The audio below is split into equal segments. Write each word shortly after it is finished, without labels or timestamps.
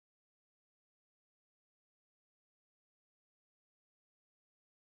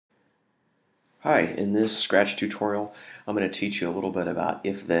Hi, in this Scratch tutorial, I'm going to teach you a little bit about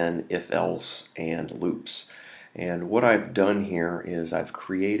if-then, if-else, and loops. And what I've done here is I've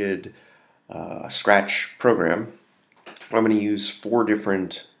created a Scratch program where I'm going to use 4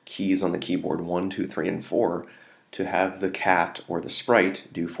 different keys on the keyboard, 1, 2, 3, and 4, to have the cat or the sprite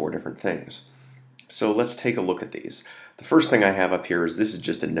do 4 different things. So let's take a look at these. The first thing I have up here is this is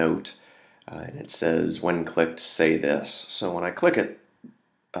just a note, and it says, when clicked, say this. So when I click it,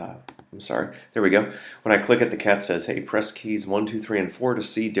 there we go. When I click it, the cat says, hey, press keys 1, 2, 3, and 4 to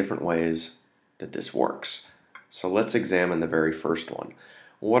see different ways that this works. So let's examine the very first one.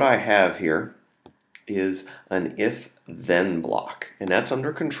 What I have here is an if-then block, and that's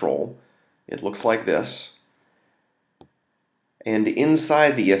under control. It looks like this. And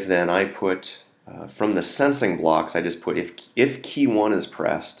inside the if-then, I put, from the sensing blocks, I just put if key 1 is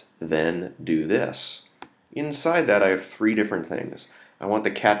pressed, then do this. Inside that, I have 3 different things. I want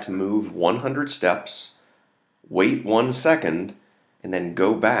the cat to move 100 steps, wait 1 second, and then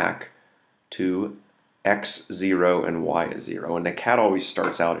go back to x0 and y0. And the cat always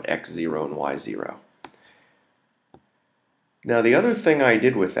starts out at x0 and y0. Now the other thing I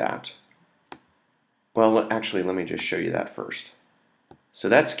did with that, well, actually let me just show you that first. So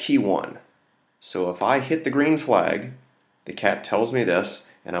that's key 1. So if I hit the green flag, the cat tells me this,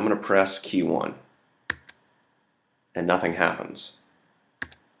 and I'm going to press key 1. And nothing happens.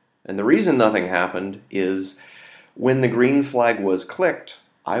 And the reason nothing happened is when the green flag was clicked,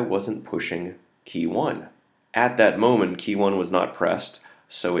 I wasn't pushing key 1. At that moment, key 1 was not pressed,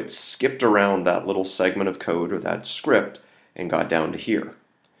 so it skipped around that little segment of code or that script and got down to here.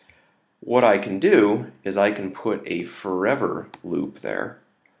 What I can do is I can put a forever loop there,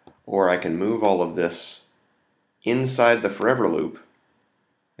 or I can move all of this inside the forever loop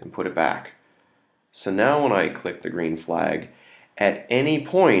and put it back. So now when I click the green flag, at any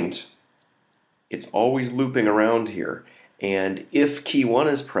point, it's always looping around here. And if key 1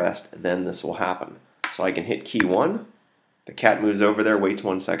 is pressed, then this will happen. So I can hit key 1, the cat moves over there, waits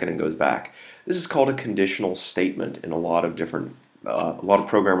 1 second, and goes back. This is called a conditional statement in a lot of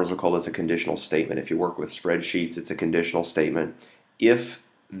programmers will call this a conditional statement. If you work with spreadsheets, it's a conditional statement. If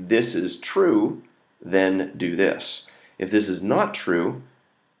this is true, then do this. If this is not true,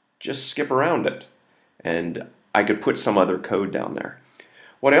 just skip around it. And I could put some other code down there.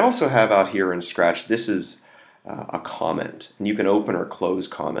 What I also have out here in Scratch, this is a comment. And you can open or close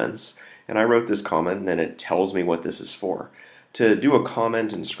comments. And I wrote this comment, and then it tells me what this is for. To do a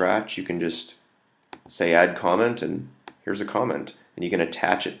comment in Scratch, you can just say add comment, and here's a comment. And you can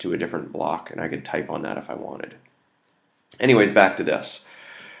attach it to a different block, and I could type on that if I wanted. Anyways, back to this.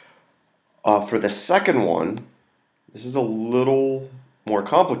 For the second one, this is a little more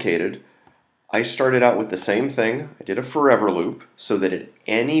complicated. I started out with the same thing. I did a forever loop so that at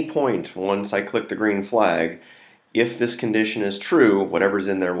any point once I click the green flag, if this condition is true, whatever's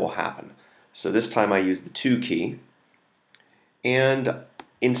in there will happen. So this time I used the 2 key. And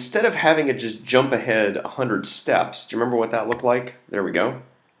instead of having it just jump ahead 100 steps, do you remember what that looked like? There we go.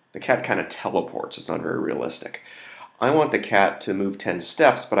 The cat kind of teleports. It's not very realistic. I want the cat to move 10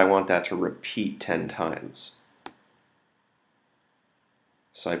 steps, but I want that to repeat 10 times.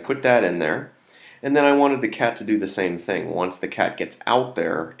 So I put that in there. And then I wanted the cat to do the same thing once the cat gets out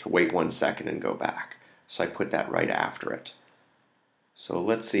there to wait 1 second and go back. So I put that right after it. So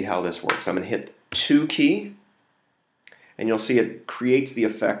let's see how this works. I'm going to hit the 2 key, and you'll see it creates the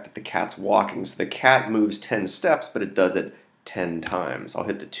effect that the cat's walking. So the cat moves 10 steps, but it does it 10 times. I'll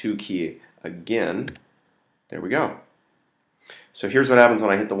hit the 2 key again. There we go. So here's what happens when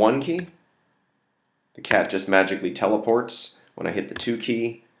I hit the 1 key. The cat just magically teleports. When I hit the 2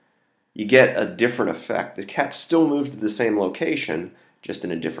 key, you get a different effect. The cat still moves to the same location, just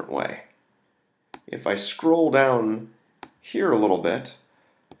in a different way. If I scroll down here a little bit,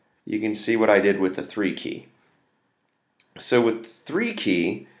 you can see what I did with the 3 key. So with the 3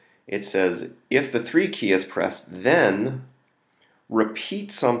 key, it says if the 3 key is pressed, then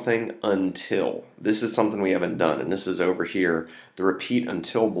repeat something until. This is something we haven't done, and this is over here. The repeat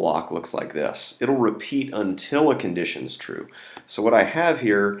until block looks like this. It'll repeat until a condition is true. So what I have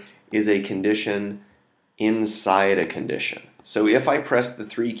here is a condition inside a condition. So if I press the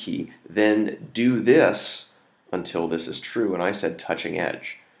 3 key, then do this until this is true, and I said touching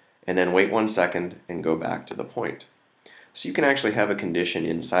edge. And then wait 1 second and go back to the point. So you can actually have a condition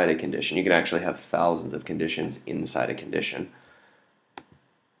inside a condition. You can actually have thousands of conditions inside a condition.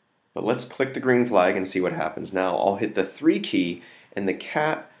 But let's click the green flag and see what happens now. I'll hit the 3 key, and the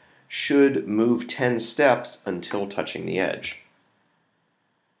cat should move 10 steps until touching the edge.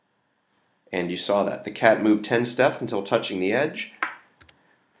 And you saw that. The cat moved 10 steps until touching the edge.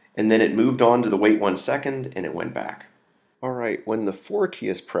 and then it moved on to the wait 1 second, and it went back. Alright, when the for key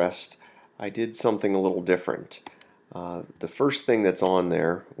is pressed, I did something a little different. The first thing that's on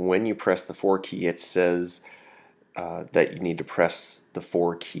there, when you press the for key, it says that you need to press the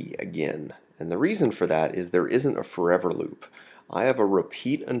for key again. And the reason for that is there isn't a forever loop. I have a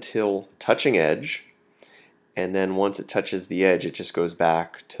repeat until touching edge, and then once it touches the edge, it just goes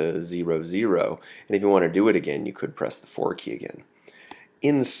back to 0, 0. And if you want to do it again, you could press the for key again.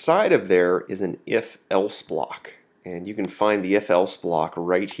 Inside of there is an if-else block, and you can find the if-else block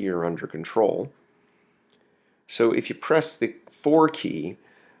right here under control. So if you press the for key,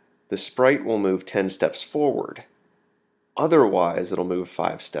 the sprite will move 10 steps forward. Otherwise, it'll move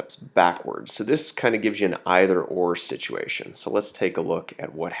 5 steps backwards. So this kind of gives you an either-or situation. So let's take a look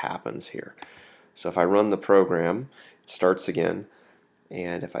at what happens here. So if I run the program, it starts again,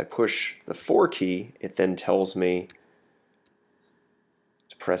 and if I push the for key, it then tells me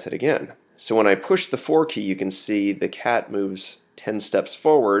to press it again. So when I push the for key, you can see the cat moves 10 steps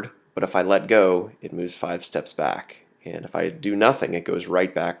forward, but if I let go, it moves 5 steps back. And if I do nothing, it goes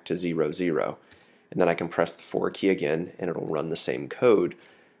right back to 0, 0. And then I can press the for key again, and it'll run the same code.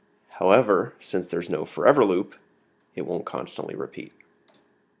 However, since there's no forever loop, it won't constantly repeat.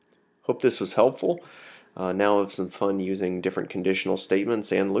 Hope this was helpful. Now have some fun using different conditional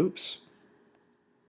statements and loops.